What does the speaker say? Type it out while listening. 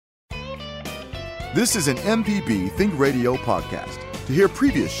This is an MPB Think Radio podcast. To hear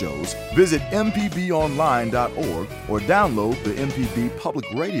previous shows, visit mpbonline.org or download the MPB Public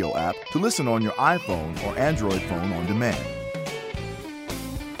Radio app to listen on your iPhone or Android phone on demand.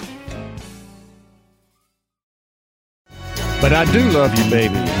 But I do love you,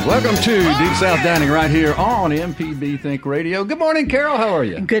 baby. Welcome to Deep South Dining right here on MPB Think Radio. Good morning, Carol. How are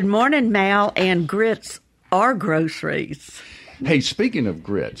you? Good morning, Mal. And grits are groceries. Hey, speaking of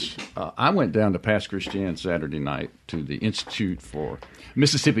grits, I went down to Pass Christian Saturday night to the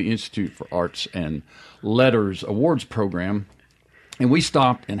Mississippi Institute for Arts and Letters Awards program, and we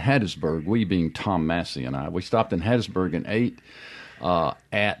stopped in Hattiesburg, we being Tom Massey and I. We stopped in Hattiesburg and ate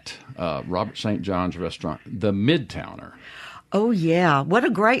at Robert St. John's restaurant, The Midtowner. Oh, yeah. What a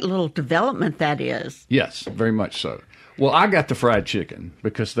great little development that is. Yes, very much so. Well, I got the fried chicken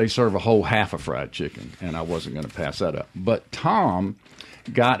because they serve a whole half of fried chicken, and I wasn't going to pass that up. But Tom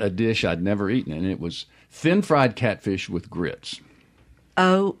got a dish I'd never eaten, and it was thin fried catfish with grits.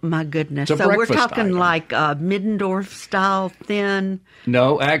 Oh, my goodness. It's a So we're breakfast talking item. like Middendorf style thin?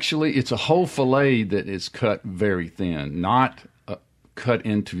 No, actually, it's a whole filet that is cut very thin, not cut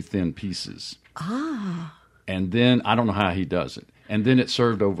into thin pieces. Ah. And then, I don't know how he does it. And then it's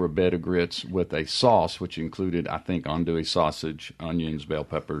served over a bed of grits with a sauce, which included, I think, andouille sausage, onions, bell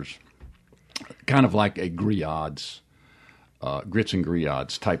peppers, kind of like a griots, grits and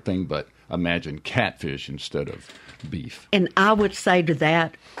griots type thing, but imagine catfish instead of beef. And I would say to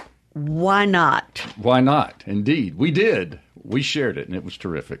that, why not? Why not? Indeed. We did. We shared it, and it was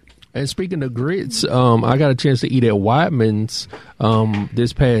terrific. And speaking of grits, I got a chance to eat at Whiteman's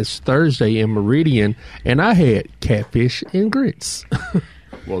this past Thursday in Meridian, and I had catfish and grits.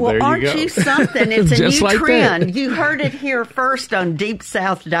 Well, there you aren't go. you something? It's a Just new like trend. that. You heard it here first on Deep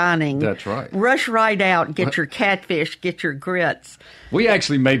South Dining. That's right. Rush right out, get your catfish, get your grits. We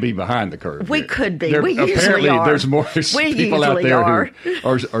actually may be behind the curve. We here. could be. There, We usually apparently, are. there's more We people out usually there are.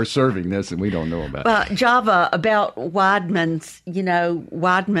 who are serving this, and we don't know about it. Java, about Weidman's,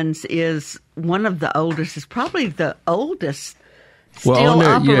 Weidman's is one of the oldest, is probably the oldest still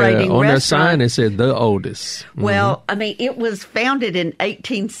operating on their restaurant. sign it said the oldest. Well, I mean, it was founded in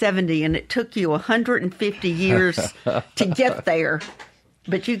 1870, and it took you 150 years to get there.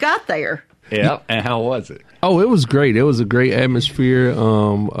 But you got there. Yeah, and how was it? Oh, it was great. It was a great atmosphere.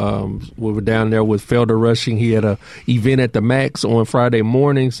 We were down there with Felder Rushing. He had a event at the Max on Friday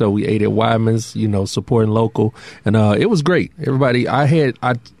morning, so we ate at Wyman's, supporting local, and it was great. Everybody,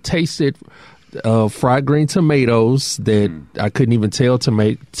 I tasted fried green tomatoes that I couldn't even tell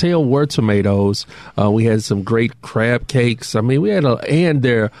were tomatoes. We had some great crab cakes. I mean, we had and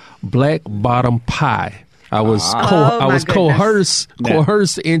their black bottom pie. I was coerced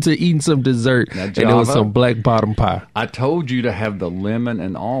into eating some dessert, and it was some black bottom pie. I told you to have the lemon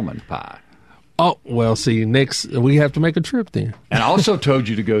and almond pie. Oh, well, see, next we have to make a trip then. And I also told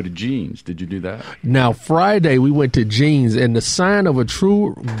you to go to Jean's. Did you do that? Now, Friday we went to Jean's, and the sign of a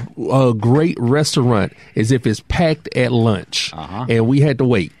true great restaurant is if it's packed at lunch, and we had to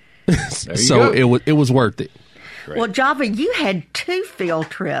wait. So it was worth it. Great. Well, Java, you had 2 field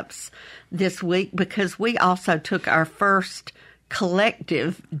trips this week because we also took our first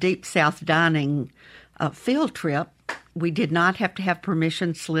collective Deep South Dining field trip. We did not have to have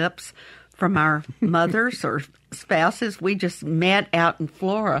permission slips from our mothers or spouses. We just met out in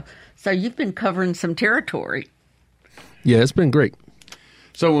Flora. So you've been covering some territory. Yeah, it's been great.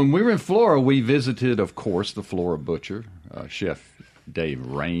 So when we were in Flora, we visited, of course, the Flora Butcher, Chef Dave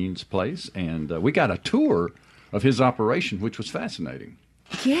Rain's place, and we got a tour of his operation, which was fascinating.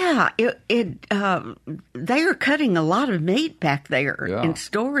 Yeah, they are cutting a lot of meat back there and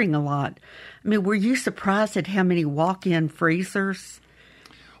storing a lot. I mean, were you surprised at how many walk-in freezers?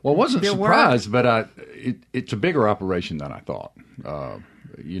 Well, I wasn't surprised, but it's a bigger operation than I thought.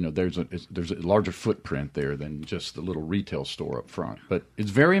 There's a larger footprint there than just the little retail store up front. But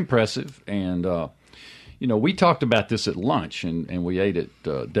it's very impressive, and we talked about this at lunch, and we ate at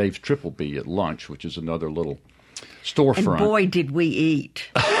Dave's Triple B at lunch, which is another little storefront. And boy, did we eat.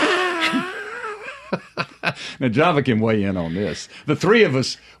 Now, Java can weigh in on this. The 3 of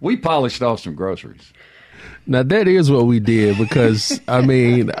us, we polished off some groceries. Now, that is what we did because, I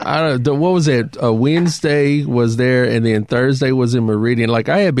mean, what was it? Wednesday was there, and then Thursday was in Meridian. Like,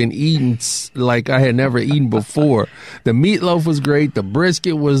 I had been eating like I had never eaten before. The meatloaf was great. The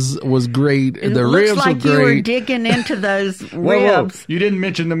brisket was great. The ribs looks like were great. You were digging into those Whoa, ribs. you didn't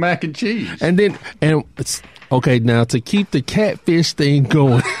mention the mac and cheese. And Okay, now to keep the catfish thing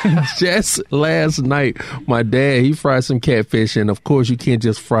going, just last night, my dad, he fried some catfish, and of course you can't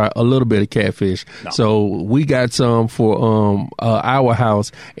just fry a little bit of catfish. No. So we got some for our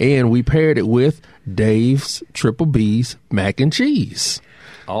house, and we paired it with Dave's Triple B's mac and cheese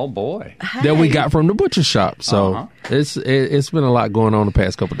Oh, boy. that we got from the butcher shop. So it's been a lot going on the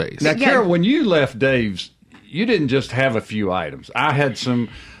past couple of days. Now, Carol, when you left Dave's, you didn't just have a few items. I had some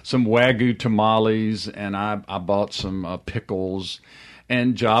Wagyu tamales, and I bought some pickles,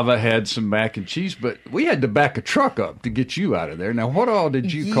 and Java had some mac and cheese, but we had to back a truck up to get you out of there. Now, what all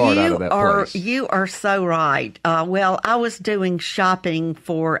did you cart out of that place? You are so right. Well, I was doing shopping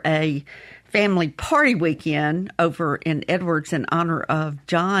for a family party weekend over in Edwards in honor of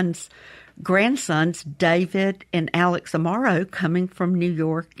John's grandsons, David and Alex Amaro, coming from New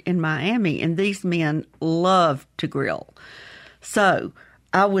York and Miami. And these men love to grill. So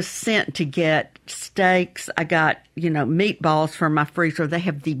I was sent to get steaks. I got, meatballs from my freezer. They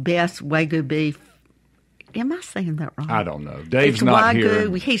have the best Wagyu beef. Am I saying that wrong? I don't know. Dave's It's not Wagyu.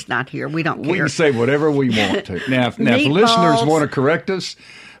 here. He's not here. We don't care. We can say whatever we want to. Now, if listeners want to correct us,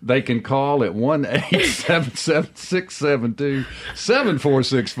 they can call at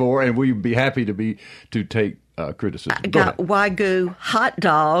 1-877-672-7464, and we'd be happy to take criticism. I got Wagyu hot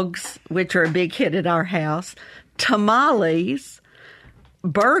dogs, which are a big hit at our house, tamales,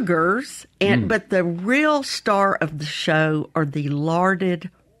 burgers, but the real star of the show are the larded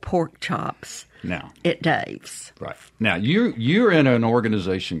pork chops. Now, at Dave's. Right. Now, you're in an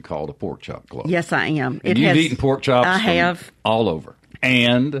organization called the Pork Chop Club. Yes, I am. And you've eaten pork chops I have. All over.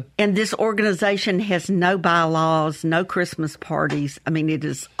 And this organization has no bylaws, no Christmas parties. I mean, it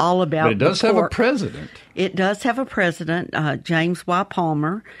is all about But it does have a president. It does have a president. James Y.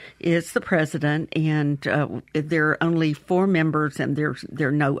 Palmer is the president, and there are only 4 members, and there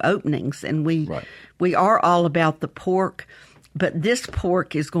are no openings. And we are all about the pork. But this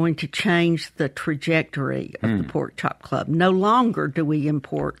pork is going to change the trajectory of the Pork Chop Club. No longer do we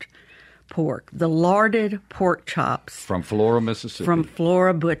import pork. The larded pork chops. From Flora, Mississippi. From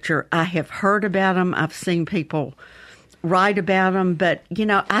Flora Butcher. I have heard about them. I've seen people write about them. But,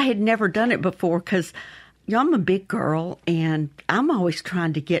 I had never done it before because, I'm a big girl, and I'm always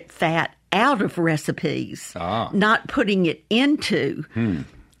trying to get fat out of recipes, not putting it into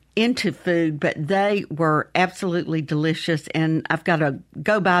food, but they were absolutely delicious, and I've got to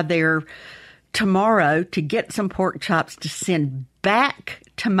go by there tomorrow to get some pork chops to send back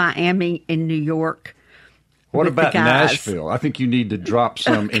to Miami and New York. What about Nashville? I think you need to drop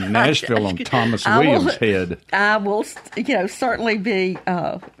some in Nashville on Thomas Williams' head. I will, certainly be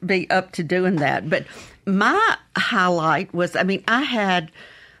up to doing that. But my highlight was, I had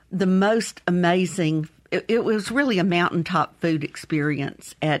the most amazing. It was really a mountaintop food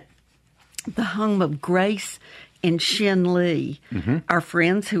experience at the home of Grace and Shin Lee, our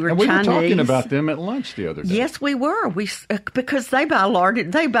friends who are and we Chinese. We were talking about them at lunch the other day. Yes, we were. Because they buy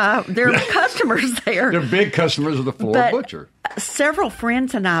larded. Their customers there. They're big customers of the Flora Butcher. Several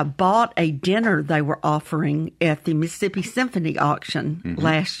friends and I bought a dinner they were offering at the Mississippi Symphony auction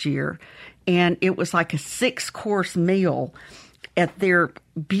last year, and it was like a 6-course meal at their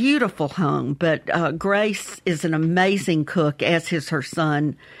beautiful home. But Grace is an amazing cook, as is her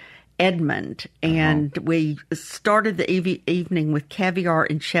son, Edmund. And we started the evening with caviar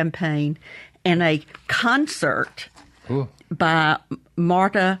and champagne and a concert by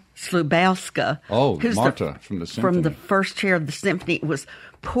Marta Slubowska. Oh, Marta from the symphony. From the first chair of the symphony. It was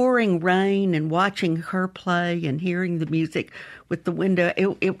pouring rain, and watching her play and hearing the music with the window.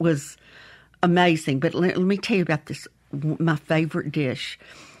 It was amazing. But let me tell you about this. My favorite dish.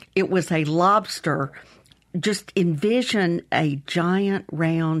 It was a lobster. Just envision a giant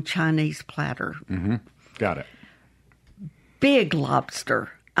round Chinese platter. Got it. Big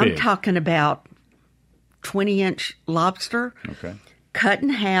lobster. I'm talking about 20-inch lobster. Okay. Cut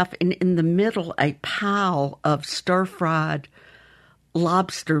in half, and in the middle a pile of stir-fried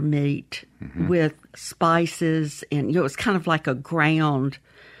lobster meat with spices, and it was kind of like a ground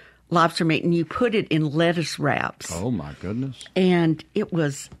lobster meat, and you put it in lettuce wraps. Oh, my goodness. And it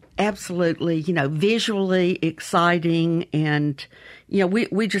was absolutely, visually exciting, and,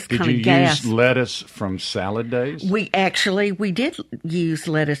 we just kind of gasped. Did you use lettuce from Salad Days? We did use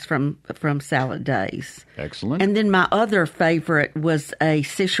lettuce from Salad Days. Excellent. And then my other favorite was a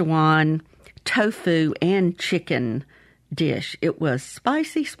Sichuan tofu and chicken dish. It was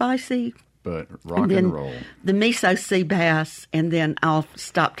spicy. But rock and roll. The miso sea bass, and then I'll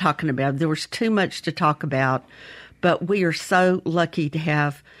stop talking about it. There was too much to talk about, but we are so lucky to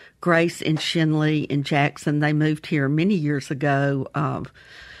have Grace and Shin Lee in Jackson. They moved here many years ago.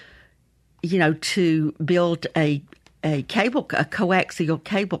 to build a coaxial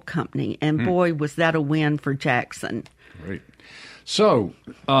cable company. And boy, was that a win for Jackson. Great. So,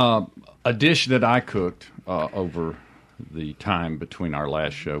 a dish that I cooked over the time between our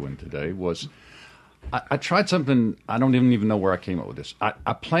last show and today was I tried something. I don't even know where I came up with this.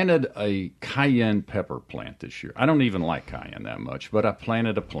 I planted a cayenne pepper plant this year. I don't even like cayenne that much, but I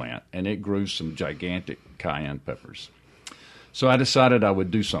planted a plant, and it grew some gigantic cayenne peppers. So I decided I would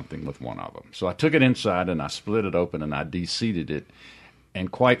do something with one of them. So I took it inside, and I split it open, and I de-seeded it.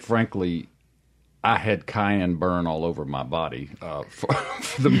 And quite frankly, I had cayenne burn all over my body for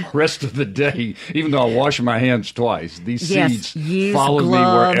the rest of the day, even though I washed my hands twice. These seeds followed me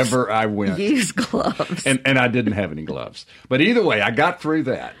wherever I went. Use gloves. And I didn't have any gloves. But either way, I got through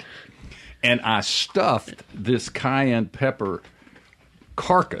that. And I stuffed this cayenne pepper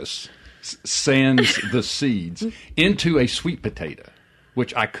carcass, sans the seeds, into a sweet potato,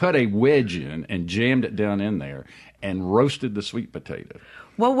 which I cut a wedge in and jammed it down in there and roasted the sweet potato.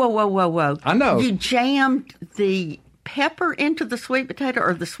 Whoa. I know. You jammed the pepper into the sweet potato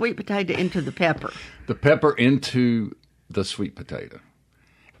or the sweet potato into the pepper? The pepper into the sweet potato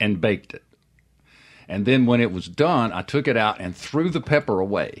and baked it. And then when it was done, I took it out and threw the pepper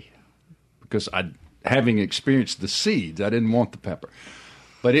away because having experienced the seeds, I didn't want the pepper.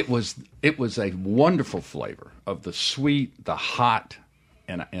 But it was a wonderful flavor of the sweet, the hot,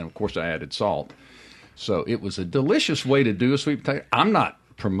 and of course I added salt. So it was a delicious way to do a sweet potato. I'm not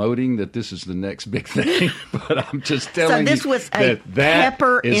promoting that this is the next big thing, but I'm just telling you was that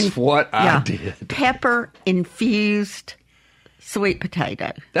pepper is what I did. Pepper-infused sweet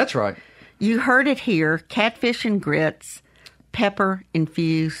potato. That's right. You heard it here, catfish and grits,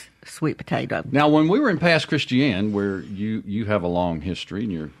 pepper-infused sweet potato. Now, when we were in Pass Christian, where you have a long history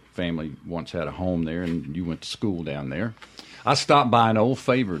and your family once had a home there and you went to school down there, I stopped by an old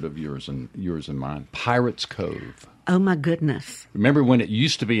favorite of yours and mine, Pirates Cove. Oh, my goodness. Remember when it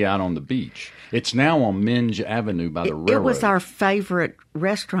used to be out on the beach? It's now on Minge Avenue by the railroad. It was our favorite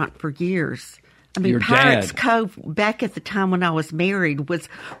restaurant for years. I mean, Pirates Cove, back at the time when I was married, was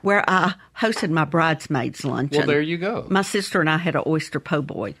where I hosted my bridesmaids' luncheon. Well, there you go. My sister and I had an oyster po'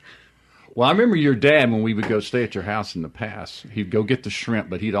 boy. Well, I remember your dad, when we would go stay at your house in the past, he'd go get the shrimp,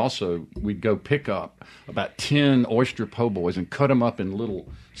 but we'd go pick up about 10 oyster po' boys and cut them up in little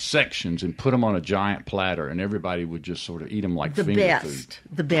sections and put them on a giant platter, and everybody would just sort of eat them like finger food.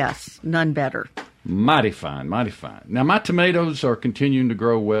 The best. None better. Mighty fine, mighty fine. Now, my tomatoes are continuing to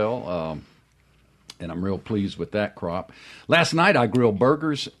grow well, and I'm real pleased with that crop. Last night, I grilled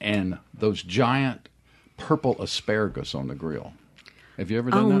burgers and those giant purple asparagus on the grill. Have you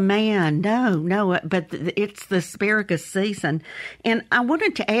ever done that? Oh, man, no, but it's the asparagus season. And I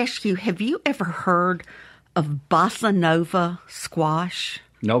wanted to ask you, have you ever heard of Bossa Nova squash?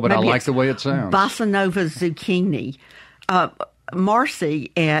 No, but maybe I like the way it sounds. Bossa Nova zucchini.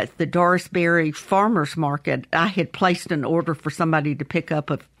 Marcy at the Dorisberry Farmers Market, I had placed an order for somebody to pick up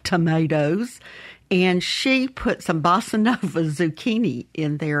of tomatoes, and she put some Bossa Nova zucchini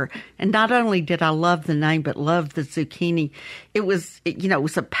in there. And not only did I love the name, but loved the zucchini. It was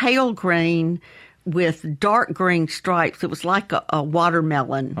a pale green with dark green stripes. It was like a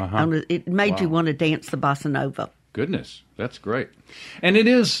watermelon. Uh-huh. It made you want to dance the Bossa Nova. Goodness, that's great. And it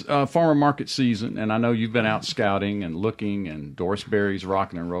is farmer market season, and I know you've been out scouting and looking, and Dorisberry's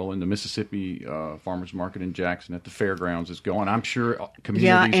rocking and rolling. The Mississippi Farmers Market in Jackson at the fairgrounds is going. I'm sure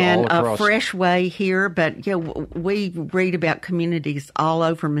communities all across. Yeah, and a Fresh Way here, but we read about communities all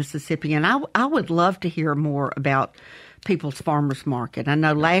over Mississippi, and I would love to hear more about People's Farmers Market. I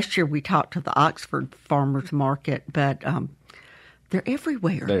know last year we talked to the Oxford Farmers Market, but they're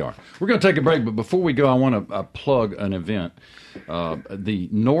everywhere. They are. We're going to take a break, but before we go, I want to plug an event. The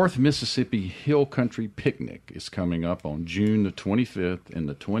North Mississippi Hill Country Picnic is coming up on June the 25th and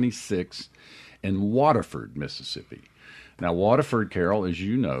the 26th in Waterford, Mississippi. Now, Waterford, Carol, as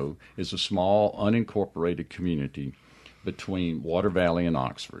you know, is a small, unincorporated community between Water Valley and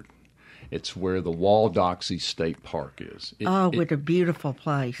Oxford. It's where the Waldoxie State Park is. What a beautiful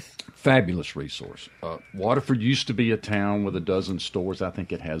place. Fabulous resource. Waterford used to be a town with a dozen stores. I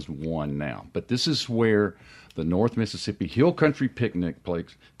think it has one now. But this is where the North Mississippi Hill Country Picnic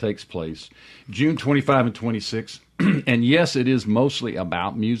takes place, June 25 and 26. And yes, it is mostly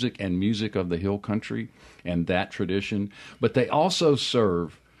about music and music of the Hill Country and that tradition. But they also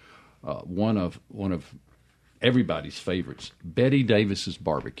serve one of everybody's favorites, Betty Davis's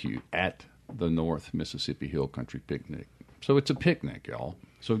Barbecue at the North Mississippi Hill Country Picnic. So it's a picnic, y'all.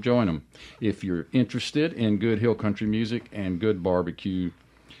 So join them if you're interested in good Hill Country music and good barbecue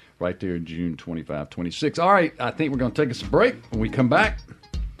right there June 25, 26. All right, I think we're going to take us a break. When we come back,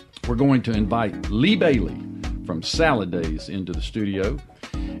 we're going to invite Lee Bailey from Salad Days into the studio,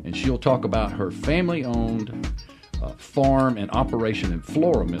 and she'll talk about her family-owned farm and operation in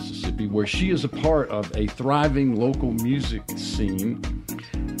Flora, Mississippi, where she is a part of a thriving local music scene.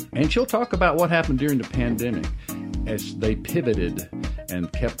 And she'll talk about what happened during the pandemic as they pivoted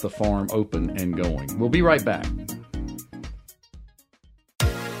and kept the farm open and going. We'll be right back.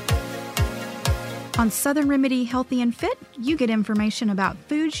 On Southern Remedy Healthy and Fit, you get information about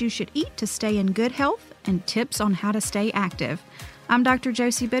foods you should eat to stay in good health and tips on how to stay active. I'm Dr.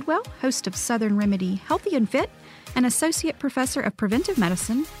 Josie Bidwell, host of Southern Remedy Healthy and Fit, and Associate Professor of Preventive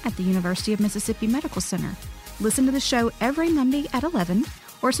Medicine at the University of Mississippi Medical Center. Listen to the show every Monday at 11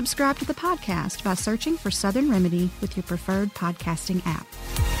 or subscribe to the podcast by searching for Southern Remedy with your preferred podcasting app.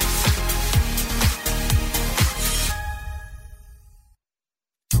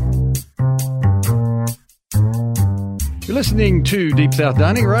 You're listening to Deep South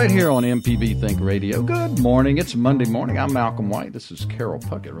Dining right here on MPB Think Radio. Good morning. It's Monday morning. I'm Malcolm White. This is Carol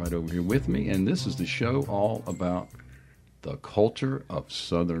Puckett right over here with me, and this is the show all about the culture of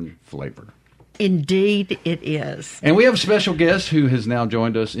Southern flavor. Indeed, it is. And we have a special guest who has now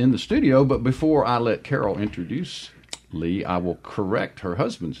joined us in the studio, but before I let Carol introduce Lee, I will correct her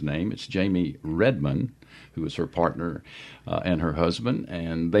husband's name. It's Jamie Redmond, who is her partner and her husband,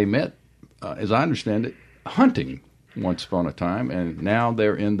 and they met, as I understand it, hunting once upon a time, and now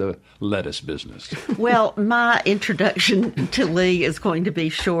they're in the lettuce business. Well, my introduction to Lee is going to be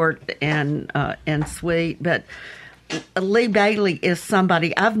short and sweet, but Lee Bailey is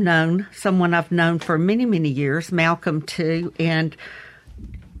someone I've known for many, many years, Malcolm too, and,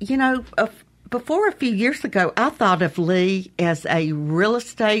 you know, before a few years ago, I thought of Lee as a real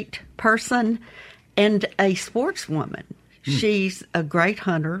estate person and a sportswoman. She's a great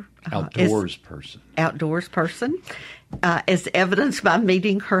hunter. Outdoors person, as evidenced by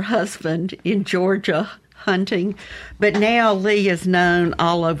meeting her husband in Georgia hunting. But now Lee is known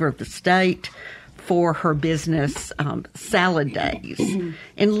all over the state for her business, Salad Days.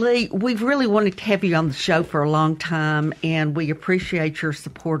 And Lee, we've really wanted to have you on the show for a long time, and we appreciate your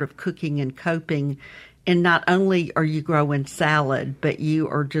support of Cooking and Coping. And not only are you growing salad, but you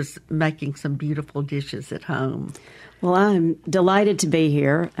are just making some beautiful dishes at home. Well, I'm delighted to be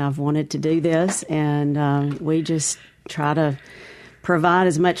here. I've wanted to do this, and we just try to provide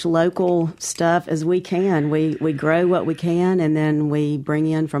as much local stuff as we can. We grow what we can, and then we bring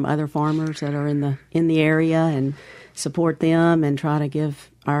in from other farmers that are in the area and support them and try to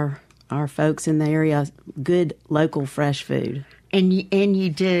give our folks in the area good local fresh food. And you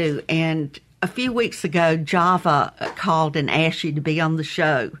do. And a few weeks ago, Java called and asked you to be on the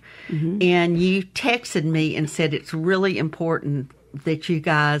show. Mm-hmm. And you texted me and said it's really important that you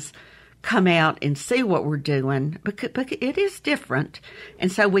guys come out and see what we're doing, because it is different.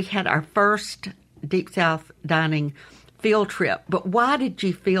 And so we had our first Deep South Dining field trip. But why did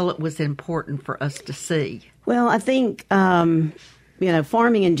you feel it was important for us to see? Well, I think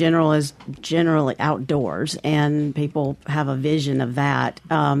farming in general is generally outdoors, and people have a vision of that.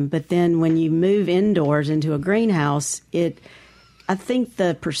 But then when you move indoors into a greenhouse, I think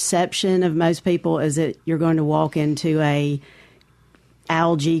the perception of most people is that you're going to walk into a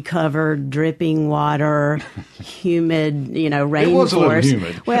algae-covered, dripping water, humid, rainforest. It was a little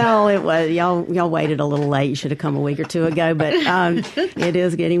humid. Well, it was. Y'all waited a little late. You should have come a week or two ago, but it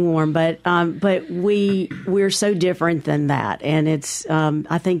is getting warm. But we're so different than that, and it's.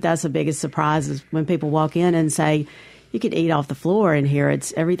 I think that's the biggest surprise is when people walk in and say, "You could eat off the floor in here."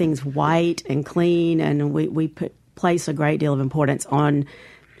 Everything's white and clean, and we place a great deal of importance on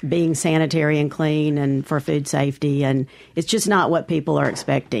being sanitary and clean and for food safety, and it's just not what people are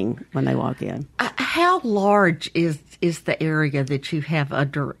expecting when they walk in. How large is the area that you have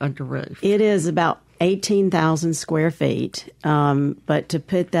under roof? It is about 18,000 square feet, but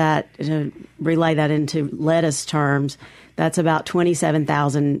to relay that into lettuce terms, that's about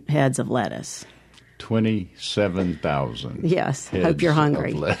 27,000 heads of lettuce. 27,000. Yes. Hope you're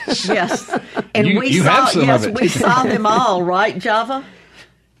hungry. Yes. And we saw them all, right, Java?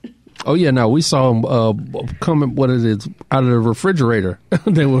 Oh, yeah, no, we saw them coming, out of the refrigerator.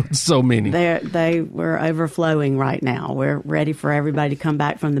 There were so many. They were overflowing right now. We're ready for everybody to come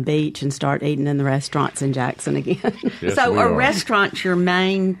back from the beach and start eating in the restaurants in Jackson again. Yes, so are restaurants your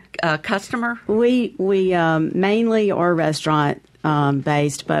main customer? We mainly are restaurant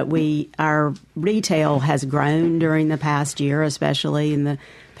based, but our retail has grown during the past year, especially in the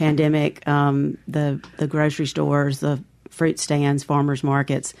pandemic. The grocery stores, the fruit stands, farmers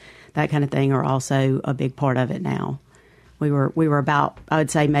markets, that kind of thing are also a big part of it now. We were about, I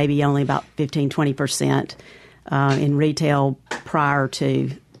would say maybe only about 15-20% in retail prior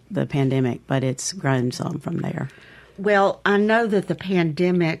to the pandemic, but it's grown some from there. Well, I know that the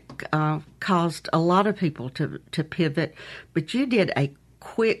pandemic caused a lot of people to pivot, but you did a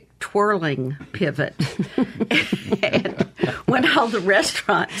quick twirling pivot. And when all the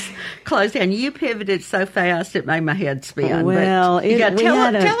restaurants closed down, you pivoted so fast it made my head spin. Well,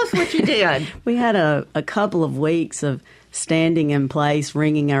 tell us what you did. We had a couple of weeks of standing in place,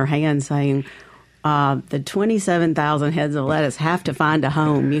 wringing our hands, saying, the 27,000 heads of lettuce have to find a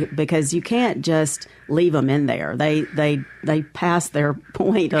home because you can't just leave them in there. They pass their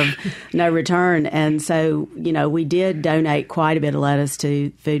point of no return. And so, we did donate quite a bit of lettuce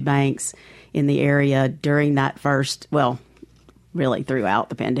to food banks in the area during that first, really throughout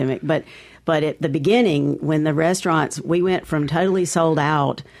the pandemic. But at the beginning, when the restaurants, we went from totally sold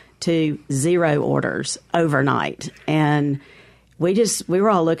out to 0 orders overnight. And we were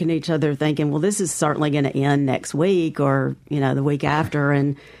all looking at each other thinking, well, this is certainly going to end next week or, the week after.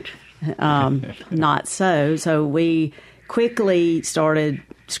 And not so. So we quickly started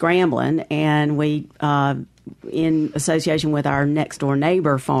scrambling, and we, in association with our next door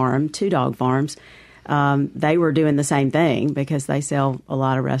neighbor farm, Two Dog Farms, they were doing the same thing because they sell a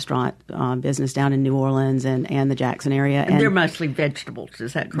lot of restaurant business down in New Orleans and the Jackson area. And they're mostly vegetables,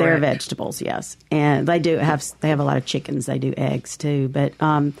 is that correct? They're vegetables, yes. And they have a lot of chickens. They do eggs too. But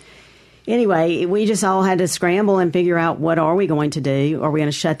anyway, we just all had to scramble and figure out, what are we going to do? Are we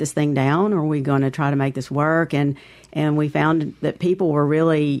going to shut this thing down, or are we going to try to make this work? And we found that people were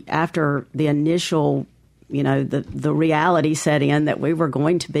really, after the initial, the reality set in that we were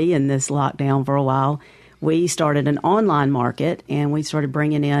going to be in this lockdown for a while, we started an online market, and we started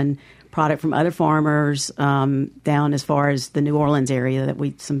bringing in product from other farmers down as far as the New Orleans area,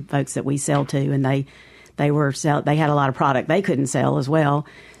 some folks that we sell to, and they had a lot of product they couldn't sell as well.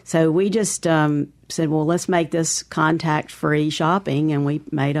 So we just said, well, let's make this contact-free shopping, and we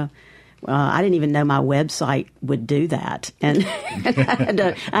made I didn't even know my website would do that, and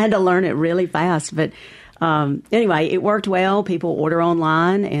I had to learn it really fast. But anyway, it worked well. People order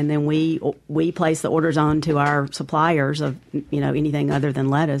online, and then we place the orders on to our suppliers of anything other than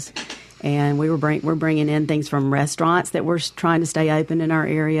lettuce. And we're bringing in things from restaurants that were trying to stay open in our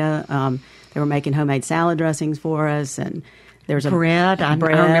area. They were making homemade salad dressings for us, and there's bread. I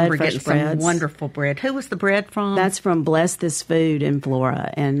remember getting breads. Some wonderful bread. Who was the bread from? That's from Bless This Food in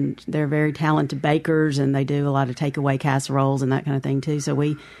Flora, and they're very talented bakers, and they do a lot of takeaway casseroles and that kind of thing too. So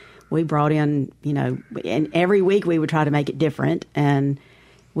we brought in, and every week we would try to make it different. And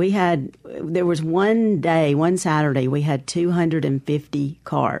there was one Saturday, we had 250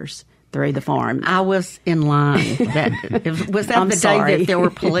 cars through the farm. I was in line. Was that the day that there were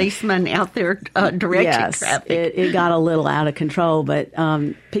policemen out there directing traffic? It got a little out of control, but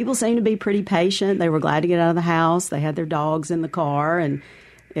people seemed to be pretty patient. They were glad to get out of the house. They had their dogs in the car, and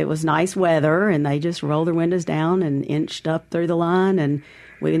it was nice weather, and they just rolled their windows down and inched up through the line. And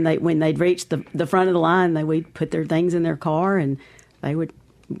when they'd reached the front of the line, we'd put their things in their car, and they would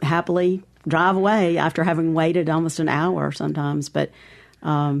happily drive away after having waited almost an hour sometimes. But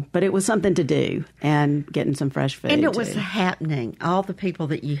it was something to do, and getting some fresh food. And it was happening. All the people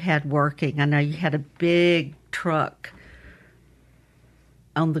that you had working. I know you had a big truck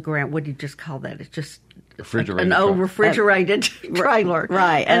on the ground. What do you just call that? It's just an old refrigerated trailer,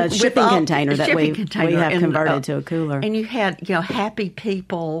 right? A shipping container that we have converted to a cooler. And you had happy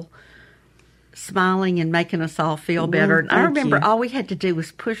people smiling and making us all feel better. And I remember all we had to do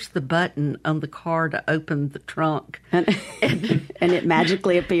was push the button on the car to open the trunk, and it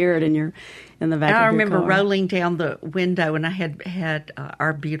magically appeared in the back of your car. I remember rolling down the window, and I had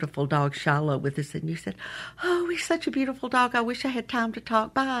our beautiful dog Shiloh with us, and you said, "Oh, he's such a beautiful dog. I wish I had time to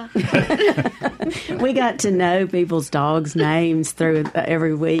talk." Bye. We got to know people's dogs' names through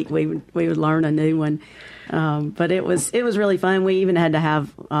every week. We would learn a new one. But it was really fun. We even had to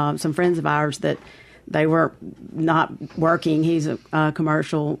have some friends of ours that they were not working. He's a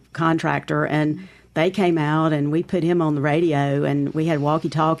commercial contractor, and they came out, and we put him on the radio, and we had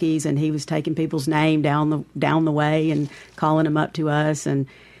walkie-talkies, and he was taking people's name down the way and calling them up to us. And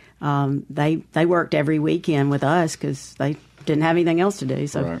they worked every weekend with us because they didn't have anything else to do.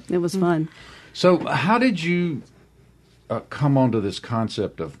 So It was fun. So how did you come onto this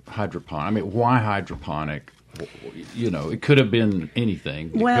concept of hydroponic? I mean, why hydroponic? It could have been anything.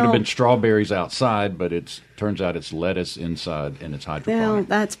 It could have been strawberries outside, but it turns out it's lettuce inside, and it's hydroponic. Well,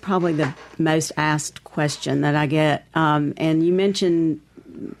 that's probably the most asked question that I get. And you mentioned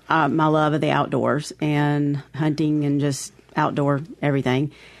my love of the outdoors and hunting and just outdoor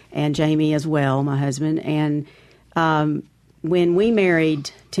everything, and Jamie as well, my husband. And when we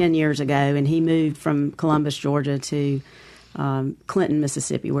married 10 years ago, and he moved from Columbus, Georgia to Clinton,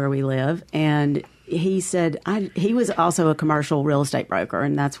 Mississippi, where we live. And he said, he was also a commercial real estate broker,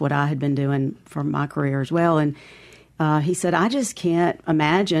 and that's what I had been doing for my career as well. And he said, I just can't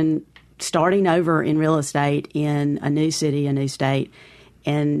imagine starting over in real estate in a new city, a new state,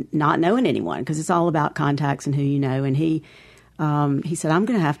 and not knowing anyone, because it's all about contacts and who you know. And he said, I'm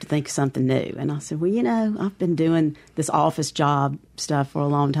going to have to think of something new. And I said, well, I've been doing this office job stuff for a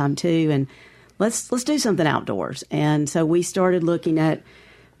long time too, and let's do something outdoors. And so we started looking at,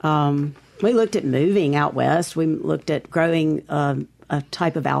 we looked at moving out west. We looked at growing a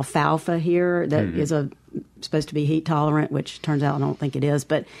type of alfalfa here that is supposed to be heat tolerant, which turns out I don't think it is.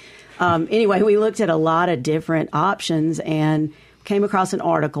 But anyway, we looked at a lot of different options and came across an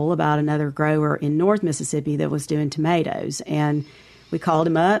article about another grower in North Mississippi that was doing tomatoes. And we called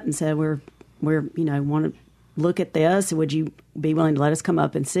him up and said, we're want to look at this. Would you be willing to let us come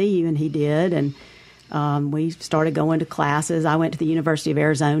up and see you? And he did. And we started going to classes. I went to the University of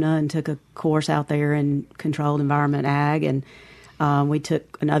Arizona and took a course out there in controlled environment ag. And we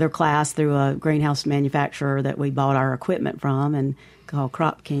took another class through a greenhouse manufacturer that we bought our equipment from and called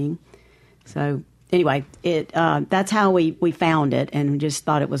Crop King. So anyway, that's how we found it, and just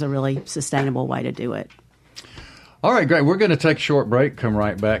thought it was a really sustainable way to do it. All right, great. We're going to take a short break, come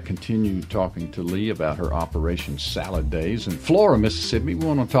right back, continue talking to Lee about her Operation Salad Days in Flora, Mississippi. We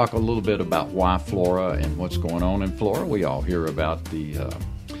want to talk a little bit about why Flora and what's going on in Flora. We all hear about the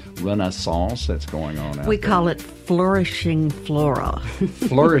renaissance that's going on out there. We call it Flourishing Flora.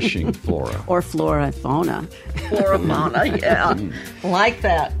 Flourishing Flora. Or flora fauna. Flora fauna, yeah. Like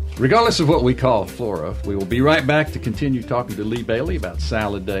that. Regardless of what we call Flora, we will be right back to continue talking to Lee Bailey about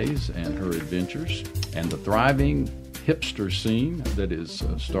Salad Days and her adventures and the thriving hipster scene that is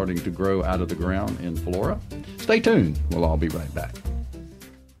starting to grow out of the ground in Flora. Stay tuned. We'll all be right back.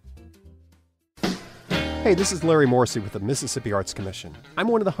 Hey, this is Larry Morrissey with the Mississippi Arts Commission. I'm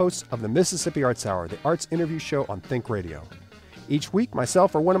one of the hosts of the Mississippi Arts Hour, the arts interview show on Think Radio. Each week,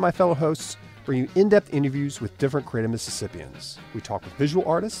 myself or one of my fellow hosts bring you in-depth interviews with different creative Mississippians. We talk with visual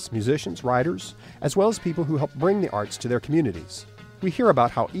artists, musicians, writers, as well as people who help bring the arts to their communities. We hear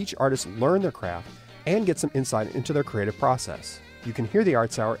about how each artist learned their craft and get some insight into their creative process. You can hear the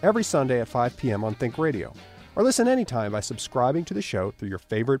Arts Hour every Sunday at 5 p.m. on Think Radio, or listen anytime by subscribing to the show through your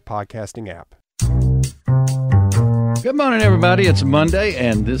favorite podcasting app. Good morning, everybody. It's Monday,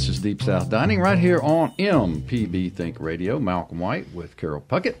 and this is Deep South Dining right here on MPB Think Radio. Malcolm White with Carol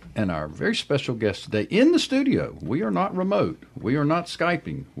Puckett, and our very special guest today in the studio. We are not remote. We are not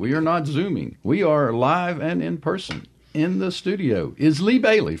Skyping. We are not Zooming. We are live and in person. In the studio is Lee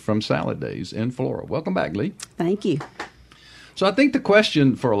Bailey from Salad Days in Flora. Welcome back, Lee. Thank you. So I think the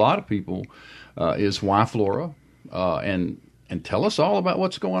question for a lot of people is why Flora? And tell us all about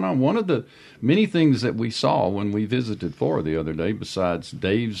what's going on. One of the many things that we saw when we visited Flora the other day, besides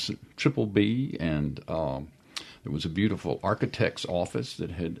Dave's Triple B, and there was a beautiful architect's office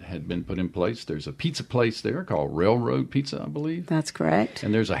that had been put in place. There's a pizza place there called Railroad Pizza, I believe. That's correct.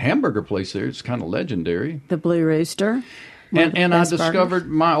 And there's a hamburger place there. It's kind of legendary. The Blue Rooster. And I discovered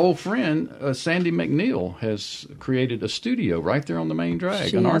my old friend, Sandy McNeil, has created a studio right there on the main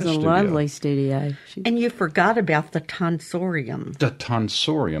drag. She an has artist a studio. lovely studio. And you forgot about the tonsorium. The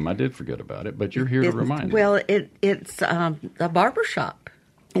tonsorium. I did forget about it, but you're here to remind me. Well, it's a barber shop.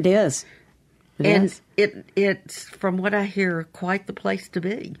 It is. It's, from what I hear, quite the place to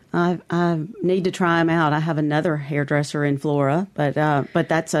be. I need to try them out. I have another hairdresser in Flora, but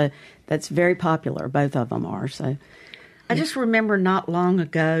that's very popular. Both of them are. So I just remember not long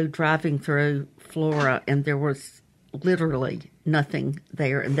ago driving through Flora, and there was literally nothing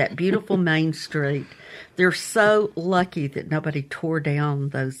there. And that beautiful Main Street, they're so lucky that nobody tore down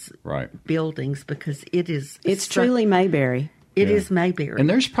those buildings, because it's truly Mayberry. It is Mayberry. And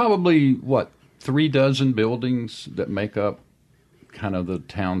there's probably, 36 buildings that make up kind of the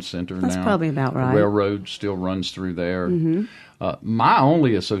town center now. That's probably about right. The railroad still runs through there. Mm-hmm. My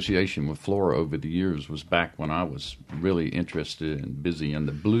only association with Flora over the years was back when I was really interested and busy in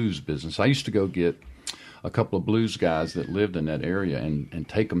the blues business. I used to go get a couple of blues guys that lived in that area and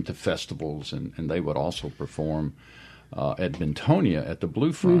take them to festivals, and they would also perform at Bentonia at the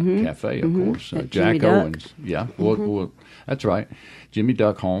Blue Front Cafe, of course. Jack Owens. Yeah, well, that's right. Jimmy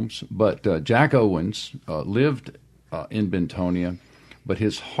Duck Holmes. But Jack Owens lived in Bentonia, but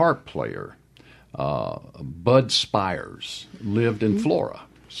his harp player, Bud Spires, lived in Flora.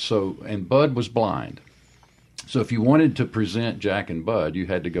 And Bud was blind. So if you wanted to present Jack and Bud, you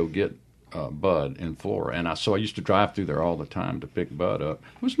had to go get Bud in Flora. And I used to drive through there all the time to pick Bud up.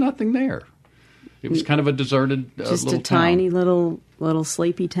 There was nothing there. It was kind of a deserted just little a tiny town. little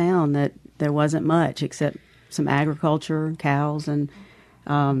sleepy town that there wasn't much except some agriculture, cows, and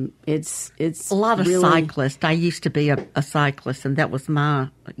it's a lot of really, cyclists. I used to be a cyclist, and that was my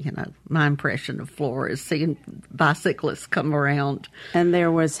impression of Flora, is seeing bicyclists come around. And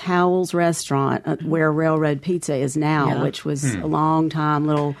there was Howell's Restaurant where Railroad Pizza is now, which was a long time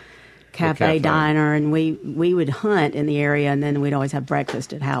little cafe diner, and we would hunt in the area, and then we'd always have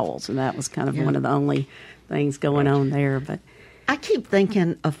breakfast at Howell's, and that was kind of one of the only things going on there. But I keep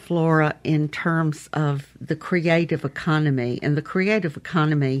thinking of Flora in terms of the creative economy, and the creative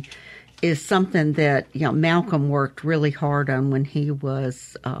economy is something that Malcolm worked really hard on when he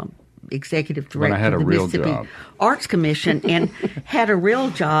was executive director of the Mississippi Arts Commission, and had a real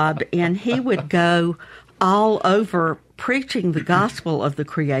job, and he would go all over preaching the gospel of the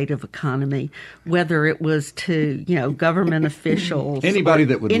creative economy, whether it was to government officials, anybody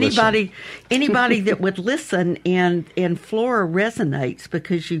that would anybody that would listen, and Flora resonates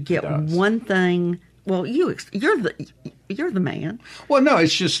because you get one thing. Well, you're the man. Well, no,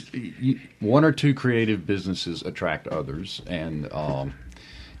 it's just one or two creative businesses attract others, and I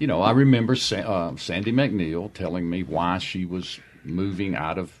remember Sandy McNeil telling me why she was moving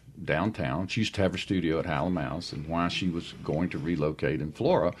out of downtown. She used to have her studio at Howell Mouse, and why she was going to relocate in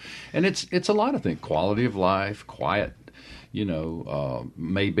Flora. And it's a lot of things: quality of life, quiet,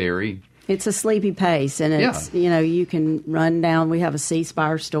 Mayberry. It's a sleepy pace, and it's you can run down. We have a C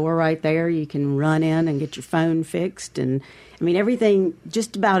Spire store right there. You can run in and get your phone fixed, and I mean everything.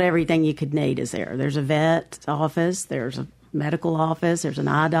 Just about everything you could need is there. There's a vet office. There's a medical office. There's an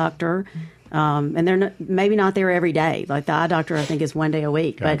eye doctor. And they're maybe not there every day. Like the eye doctor, I think, is one day a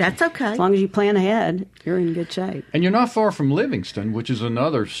week. But that's okay. As long as you plan ahead, you're in good shape. And you're not far from Livingston, which is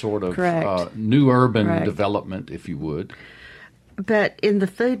another sort of new urban development, if you would. But in the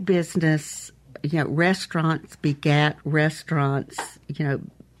food business, restaurants begat restaurants,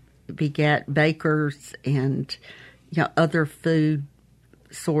 begat bakers and, other food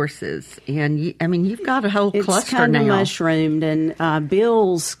sources, and you've got a whole cluster now. It's kind of mushroomed, and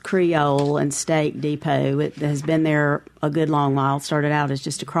Bill's Creole and Steak Depot, it has been there a good long while. It started out as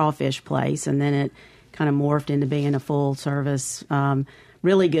just a crawfish place, and then it kind of morphed into being a full service,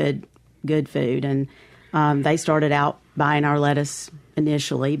 really good food. And they started out buying our lettuce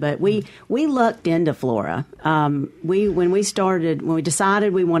initially, but we lucked into Flora. When we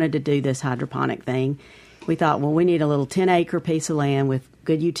decided we wanted to do this hydroponic thing, we thought, well, we need a little 10-acre piece of land with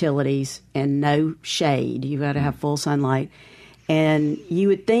good utilities and no shade. You've got to have full sunlight. And you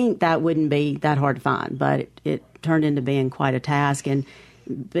would think that wouldn't be that hard to find, but it turned into being quite a task. And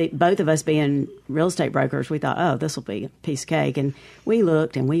both of us being real estate brokers, we thought, oh, this will be a piece of cake. And we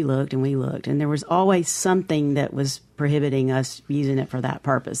looked and we looked and we looked, and there was always something that was prohibiting us using it for that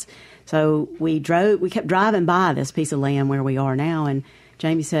purpose. So we kept driving by this piece of land where we are now, and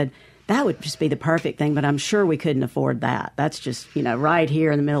Jamie said, that would just be the perfect thing, but I'm sure we couldn't afford that. That's just, right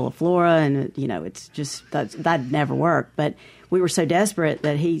here in the middle of Flora, and, it's just, that'd never work. But we were so desperate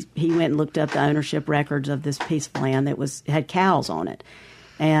that he went and looked up the ownership records of this piece of land that had cows on it.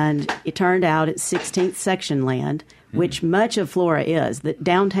 And it turned out it's 16th section land, which much of Flora is. The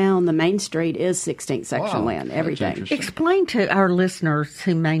downtown, the main street is 16th section land, everything. Explain to our listeners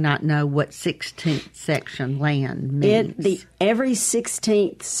who may not know what 16th section land means. Every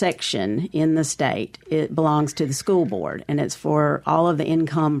 16th section in the state, it belongs to the school board, and it's for all of the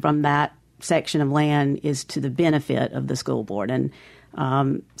income from that section of land is to the benefit of the school board.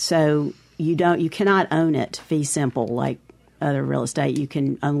 And so you cannot own it fee simple like other real estate. You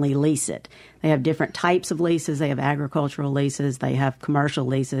can only lease it. They have different types of leases. They have agricultural leases. They have commercial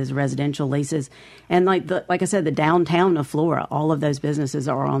leases, residential leases. And like I said, the downtown of Flora, all of those businesses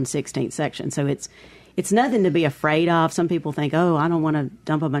are on 16th section. So it's nothing to be afraid of. Some people think, oh, I don't want to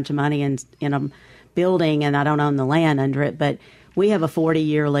dump a bunch of money in a building and I don't own the land under it. But we have a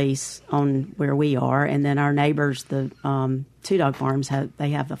 40-year lease on where we are. And then our neighbors, the Two Dog Farms, they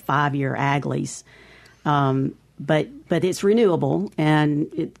have a 5-year ag lease. But it's renewable,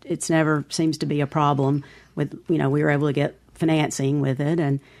 and it's never seems to be a problem with, we were able to get financing with it.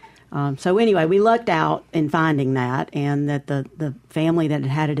 And so anyway, we lucked out in finding that, and that the family that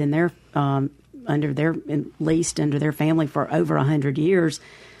had it in their, leased under their family for over 100 years,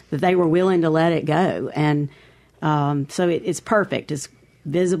 that they were willing to let it go. And so it's perfect. It's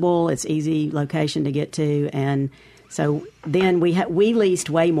visible. It's easy location to get to. And so then we leased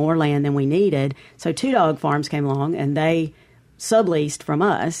way more land than we needed. So Two Dog Farms came along, and they subleased from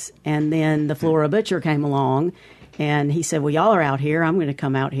us. And then the Flora Butcher came along, and he said, well, y'all are out here. I'm going to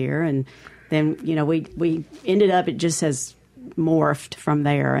come out here. And then, we ended up, it just has morphed from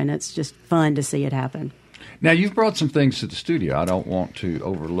there, and it's just fun to see it happen. Now, you've brought some things to the studio. I don't want to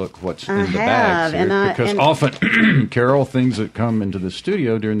overlook what's in the have, bags here, because and often, Carol, things that come into the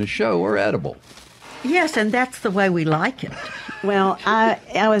studio during the show are edible. Yes, and that's the way we like it. Well,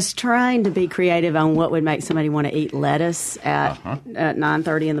 I was trying to be creative on what would make somebody want to eat lettuce at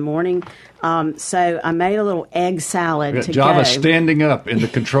 9:30 in the morning. So I made a little egg salad to Java go. standing up in the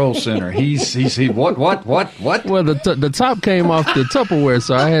control center. He's what? Well, the top came off the Tupperware,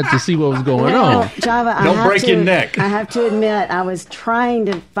 so I had to see what was going Well, on. Java, Don't break your neck. I have to admit, I was trying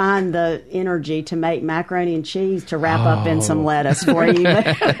to find the energy to make macaroni and cheese to wrap up in some lettuce for you.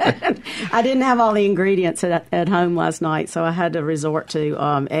 I didn't have all the ingredients at home last night, so I had to resort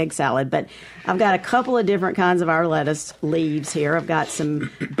to egg salad. But I've got a couple of different kinds of our lettuce leaves here. I've got some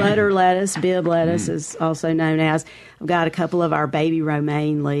butter lettuce, Bibb lettuce is also known as. I've got a couple of our baby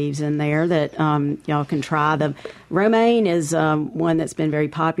romaine leaves in there that y'all can try. The romaine is one that's been very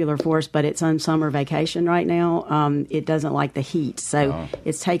popular for us, but it's on summer vacation right now. It doesn't like the heat, so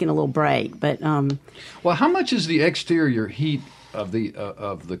it's taking a little break. But well, how much is the exterior heat of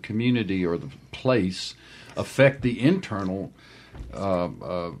the community or the place affect the internal,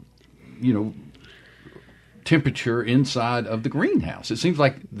 temperature inside of the greenhouse? It seems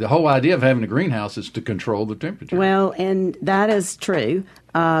like the whole idea of having a greenhouse is to control the temperature. Well, and that is true.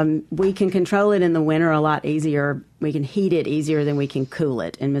 We can control it in the winter a lot easier. We can heat it easier than we can cool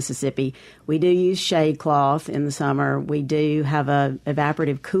it in Mississippi. We do use shade cloth in the summer. We do have a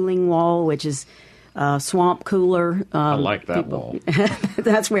evaporative cooling wall, which is swamp cooler. I like that wall.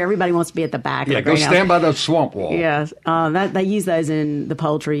 That's where everybody wants to be at the back. Yeah, of the go greenhouse. stand by the swamp wall. Yes, they use those in the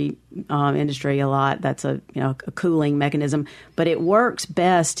poultry industry a lot. That's a cooling mechanism, but it works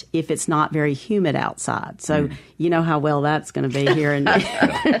best if it's not very humid outside. So you know how well that's going to be here in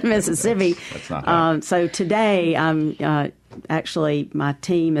Mississippi. That's not happening. So today actually, my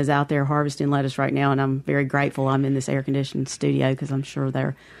team is out there harvesting lettuce right now, and I'm very grateful I'm in this air-conditioned studio because I'm sure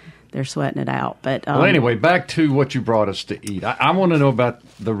they're sweating it out. But well, anyway, back to what you brought us to eat. I want to know about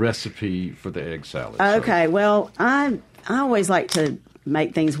the recipe for the egg salad. Okay, well, I always like to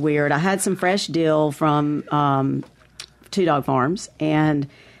make things weird. I had some fresh dill from Two Dog Farms, and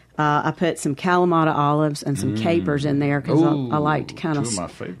I put some Kalamata olives and some capers in there because I like to kind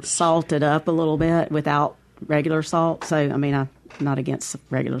of salt it up a little bit without regular salt. So, I mean, I'm not against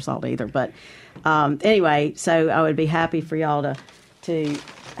regular salt either. But anyway, so I would be happy for y'all to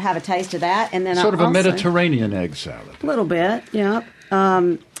have a taste of that. And then sort of a Mediterranean egg salad. A little bit, yeah.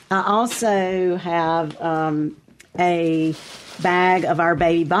 I also have a bag of our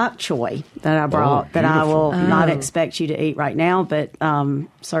baby bok choy that I brought that I will not expect you to eat right now, but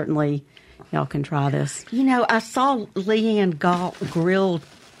certainly y'all can try this. You know, I saw Leanne Galt grilled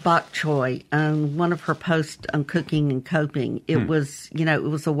bok choy on one of her posts on Cooking and Coping. It was, it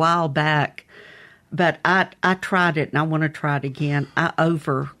was a while back. But I tried it, and I want to try it again. I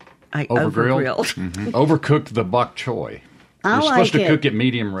overgrilled. Overcooked the bok choy. You're supposed to cook it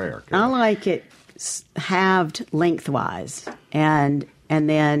medium rare. I like it halved lengthwise, and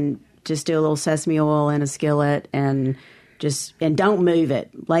then just do a little sesame oil in a skillet, and don't move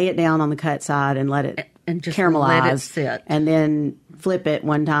it. Lay it down on the cut side and let it and just caramelize. Let it sit. And then flip it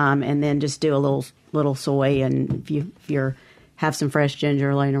one time, and then just do a little soy. And if you're have some fresh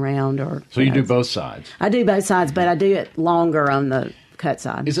ginger laying around. So you do both sides? I do both sides, but I do it longer on the cut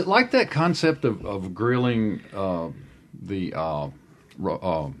side. Is it like that concept of grilling the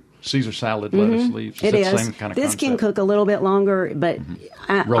Caesar salad lettuce leaves? It is. That same kind of this concept? can cook a little bit longer, but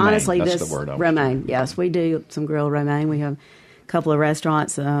honestly, that's this the word romaine. Yes, we do some grilled romaine. We have a couple of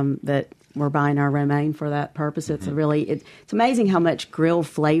restaurants that we're buying our romaine for that purpose. It's it's amazing how much grilled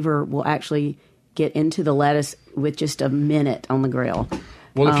flavor will actually get into the lettuce with just a minute on the grill.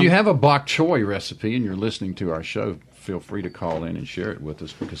 Well, if you have a bok choy recipe and you're listening to our show, feel free to call in and share it with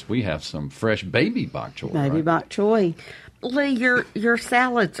us because we have some fresh baby bok choy. Baby bok choy. Lee, your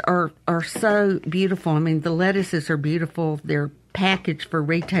salads are so beautiful. I mean, the lettuces are beautiful. They're packaged for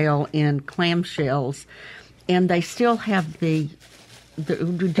retail in clamshells, and they still have the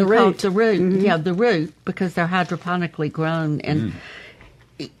root. Mm-hmm. Yeah, the root, because they're hydroponically grown. And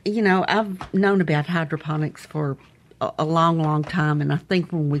I've known about hydroponics for a long, long time, and I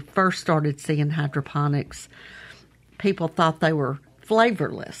think when we first started seeing hydroponics, people thought they were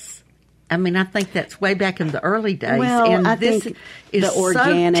flavorless. I mean, I think that's way back in the early days. Well, and I this think is the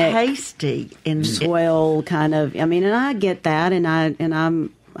organic, so tasty and soil kind of. I mean, and I get that, and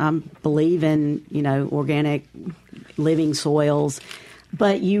I believe in organic living soils,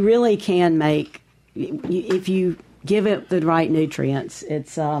 but you really can make if you give it the right nutrients.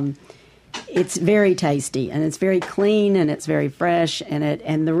 it's very tasty, and it's very clean, and it's very fresh,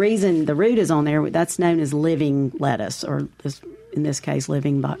 and the reason the root is on there, that's known as living lettuce, or in this case,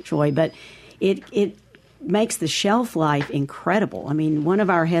 living bok choy, but it makes the shelf life incredible. I mean, one of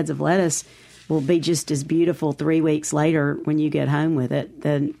our heads of lettuce will be just as beautiful 3 weeks later when you get home with it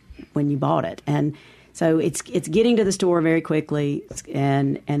than when you bought it, and so it's getting to the store very quickly,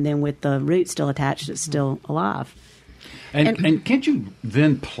 and then with the root still attached, it's still alive. And can't you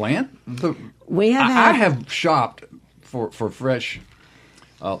then plant the? I have shopped for fresh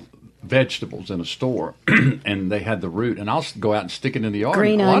vegetables in a store, and they had the root, and I'll go out and stick it in the yard.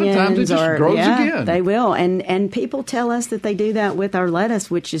 Green a lot onions, of times it just grows again. They will, and people tell us that they do that with our lettuce,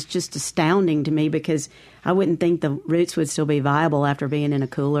 which is just astounding to me because I wouldn't think the roots would still be viable after being in a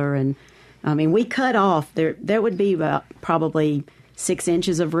cooler. And I mean, we cut off there would be about probably 6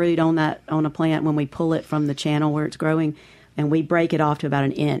 inches of root on a plant when we pull it from the channel where it's growing, and we break it off to about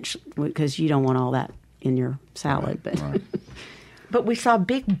 1 inch because you don't want all that in your salad. Right. But we saw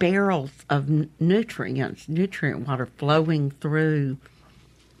big barrels of nutrient water flowing through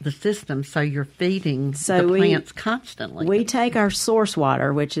the system, so you're feeding the plants constantly. We take our source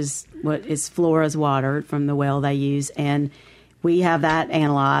water, which is what is Flora's water from the well they use, and we have that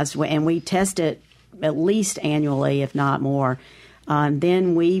analyzed, and we test it at least annually, if not more.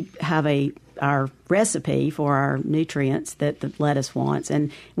 Then we have our recipe for our nutrients that the lettuce wants.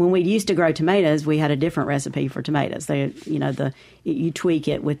 And when we used to grow tomatoes, we had a different recipe for tomatoes. You tweak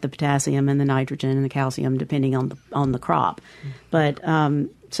it with the potassium and the nitrogen and the calcium depending on the crop. But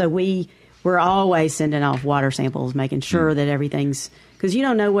so we're always sending off water samples, making sure that everything's, because you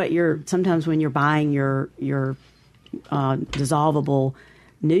don't know what sometimes when you're buying your dissolvable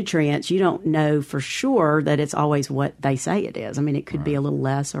nutrients, you don't know for sure that it's always what they say it is. I mean, it could be a little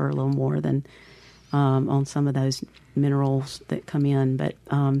less or a little more than on some of those minerals that come in. But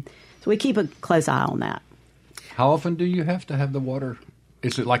so we keep a close eye on that. How often do you have to have the water?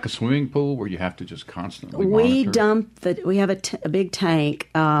 Is it like a swimming pool where you have to just constantly monitor? We have a big tank.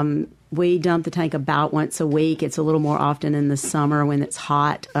 We dump the tank about once a week. It's a little more often in the summer when it's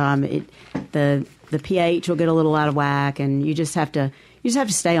hot. The pH will get a little out of whack, and you just have to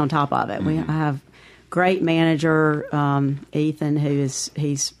stay on top of it. I have great manager, Ethan,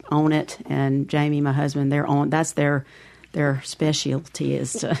 he's on it, and Jamie, my husband, they're on. That's their specialty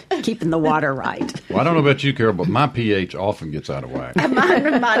is to keeping the water right. Well, I don't know about you, Carol, but my pH often gets out of whack.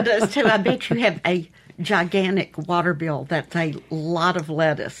 Mine does too. I bet you have a gigantic water bill. That's a lot of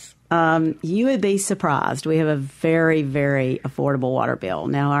lettuce. You would be surprised. We have a very, very affordable water bill.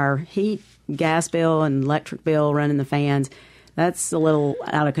 Now, our heat, gas bill, and electric bill running the fans, that's a little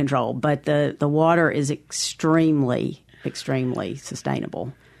out of control. But the water is extremely, extremely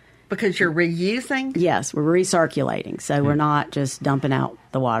sustainable. Because you're reusing? Yes, we're recirculating. So we're not just dumping out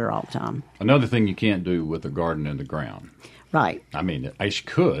the water all the time. Another thing you can't do with a garden in the ground. Right. I mean, I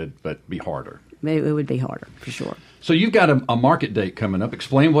could, but be harder. It would be harder, for sure. So you've got a market date coming up.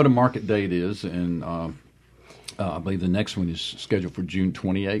 Explain what a market date is, and I believe the next one is scheduled for June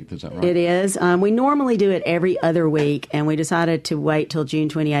 28th. Is that right? It is. We normally do it every other week, and we decided to wait till June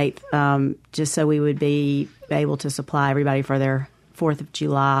 28th just so we would be able to supply everybody for their 4th of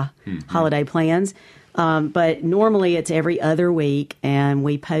July holiday plans. But normally it's every other week, and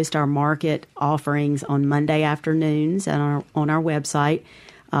we post our market offerings on Monday afternoons on our website.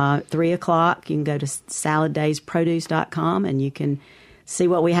 3 o'clock, you can go to saladdaysproduce.com and you can see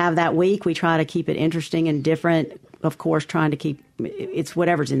what we have that week. We try to keep it interesting and different, of course, trying to keep it's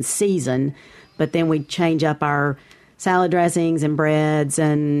whatever's in season, but then we change up our salad dressings and breads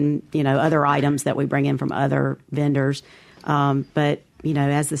and, other items that we bring in from other vendors. But,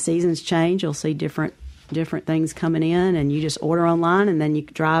 as the seasons change, you'll see different things coming in, and you just order online, and then you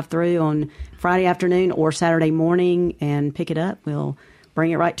drive through on Friday afternoon or Saturday morning and pick it up. We'll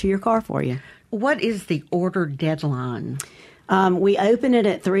bring it right to your car for you. What is the order deadline? We open it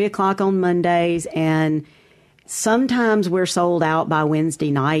at 3 o'clock on Mondays, and sometimes we're sold out by Wednesday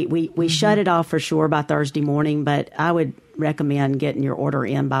night. We shut it off for sure by Thursday morning, but I would recommend getting your order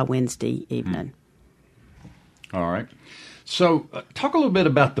in by Wednesday evening. All right. So talk a little bit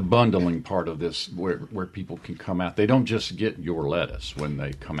about the bundling part of this where people can come out. They don't just get your lettuce when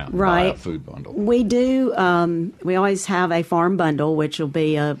they come out and buy a food bundle. We do. We always have a farm bundle, which will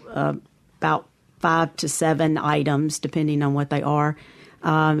be about 5 to 7 items, depending on what they are,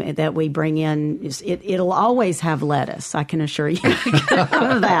 that we bring in. It'll always have lettuce, I can assure you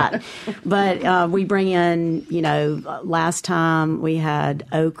of that. But we bring in, last time we had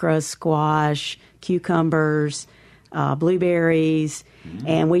okra, squash, cucumbers, blueberries,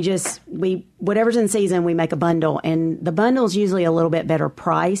 and we whatever's in season, we make a bundle, and the bundle's usually a little bit better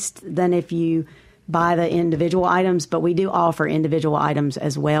priced than if you buy the individual items, but we do offer individual items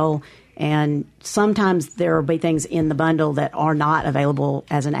as well. And sometimes there will be things in the bundle that are not available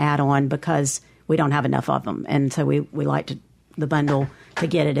as an add-on because we don't have enough of them, and so we like the bundle to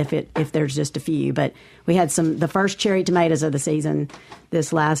get it if there's just a few. But we had the first cherry tomatoes of the season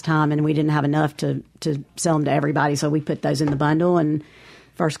this last time, and we didn't have enough to sell them to everybody, so we put those in the bundle, and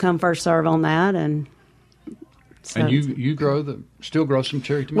first come, first serve on that. And so, and you still grow some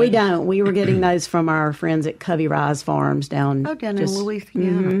cherry tomatoes? We don't. We were getting those from our friends at Covey Rise Farms down in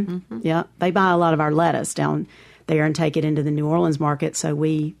Louisiana. Yeah, they buy a lot of our lettuce down there and take it into the New Orleans market, so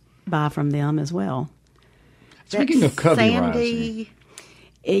we buy from them as well. Speaking of Covey Sandy, Rise,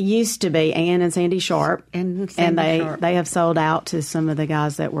 it used to be Ann and Sandy Sharp, and they have sold out to some of the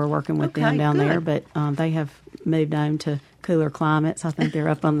guys that were working with them down there, but they have moved on to cooler climates. I think they're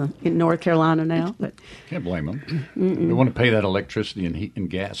up in North Carolina now. But can't blame them. They want to pay that electricity and heat and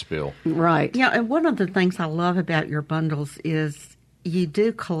gas bill. Right. Yeah, and one of the things I love about your bundles is you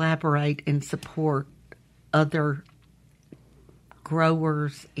do collaborate and support other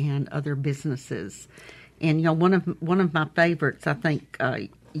growers and other businesses. And one of my favorites, I think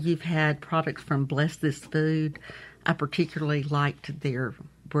you've had products from Bless This Food. I particularly liked their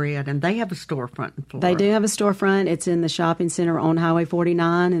bread, and they have a storefront in Florida. They do have a storefront. It's in the shopping center on Highway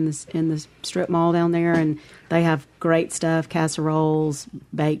 49 in the strip mall down there, and they have great stuff: casseroles,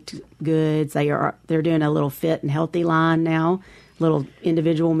 baked goods. They're doing a little fit and healthy line now, little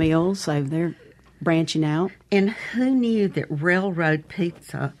individual meals. So they're branching out. And who knew that Railroad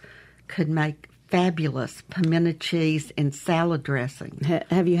Pizza could make fabulous pimento cheese and salad dressing?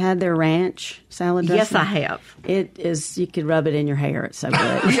 Have you had their ranch salad dressing? Yes, I have. It is. You could rub it in your hair. It's so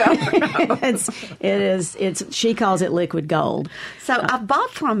good. She calls it liquid gold. So I've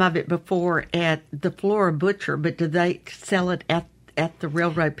bought some of it before at the Flora Butcher, but do they sell it at the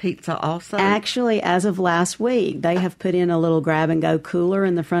Railroad Pizza also? Actually, as of last week, they have put in a little grab-and-go cooler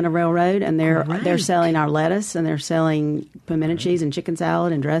in the front of Railroad, and they're selling our lettuce, and they're selling pimento cheese and chicken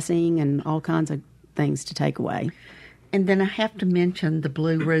salad and dressing and all kinds of things to take away. And then I have to mention the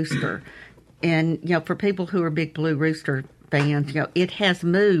Blue Rooster. And, for people who are big Blue Rooster fans, it has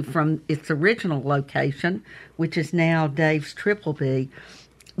moved from its original location, which is now Dave's Triple B.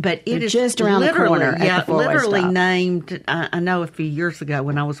 But it is just around the corner. Literally named. I know a few years ago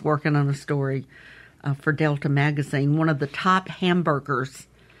when I was working on a story for Delta Magazine, one of the top hamburgers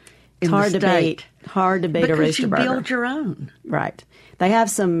in the state. Hard to beat a Rooster Burger. Because you build your own. Right. They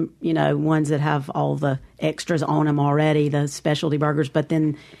have some, ones that have all the extras on them already, the specialty burgers. But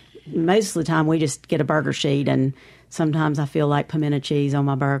then most of the time we just get a burger sheet, and sometimes I feel like pimento cheese on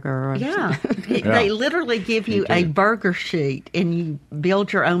my burger. Yeah. They literally give you a burger sheet, and you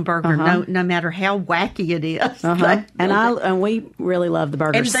build your own burger, no matter how wacky it is. And we really love the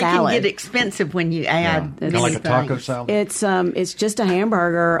burger salad. And they can get expensive when you add kind of like a taco salad. It's just a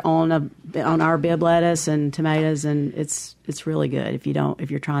hamburger on our bib lettuce and tomatoes, and it's really good if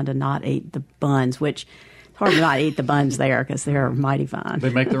you're trying to not eat the buns, which. Hard to not eat the buns there because they're mighty fine. They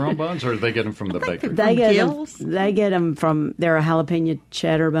make their own buns, or do they get them from the bakery? They get them from. They're a jalapeno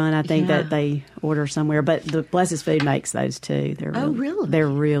cheddar bun, I think, that they order somewhere. But the Blessed Food makes those too. Really? They're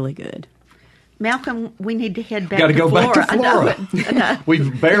really good. Malcolm, we need to head back. Got to go Flora. back to Flora.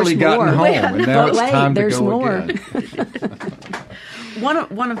 We've barely gotten home, and now it's time to go again.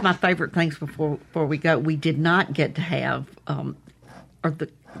 One of my favorite things before we go, we did not get to have are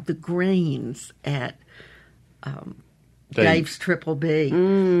the greens at. Dave's Triple B.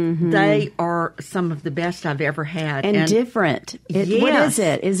 Mm-hmm. They are some of the best I've ever had, and different. Yes. What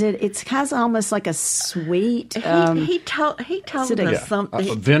is it? It has almost like a sweet. He told us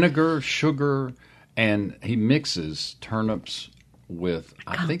something. Vinegar, sugar, and he mixes turnips with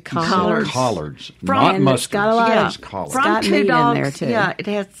I think collards, not mustard. Got a lot of collards. From Two Dogs, in there too. Yeah, it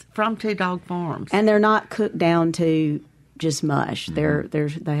has from Two Dog Farms, and they're not cooked down to just mush.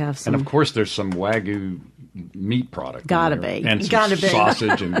 Mm-hmm. They have some, and of course there's some Wagyu meat product. Gotta be. And some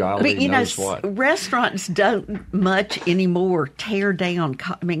sausage and golly knows what. Restaurants don't much anymore tear down.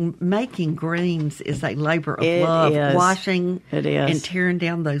 Making greens is a labor of love. Is. Washing and tearing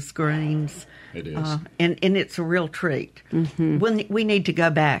down those greens. It is. And it's a real treat. Mm-hmm. We need to go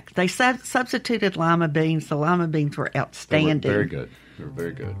back. They substituted lima beans. The lima beans were outstanding. They were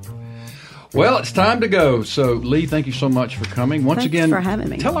very good. Well, it's time to go. So, Lee, thank you so much for coming. Thanks again, for having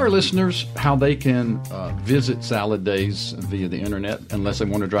me. Tell our listeners how they can visit Salad Days via the internet unless they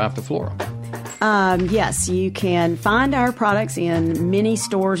want to drive to Flora. Yes, you can find our products in many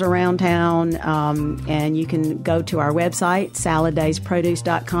stores around town, and you can go to our website,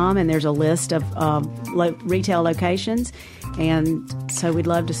 saladdaysproduce.com, and there's a list of retail locations. And so we'd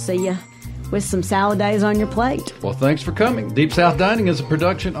love to see you with some salad days on your plate. Well, thanks for coming. Deep South Dining is a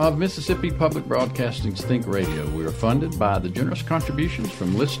production of Mississippi Public Broadcasting's Think Radio. We are funded by the generous contributions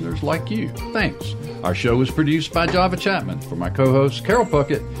from listeners like you. Thanks. Our show is produced by Java Chapman. For my co-host, Carol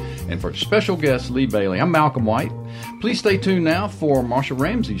Puckett, and for special guest, Lee Bailey, I'm Malcolm White. Please stay tuned now for Marsha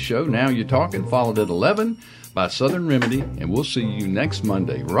Ramsey's show, Now You're Talking, followed at 11 by Southern Remedy. And we'll see you next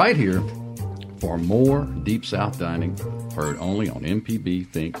Monday right here for more Deep South Dining, heard only on MPB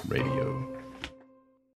Think Radio.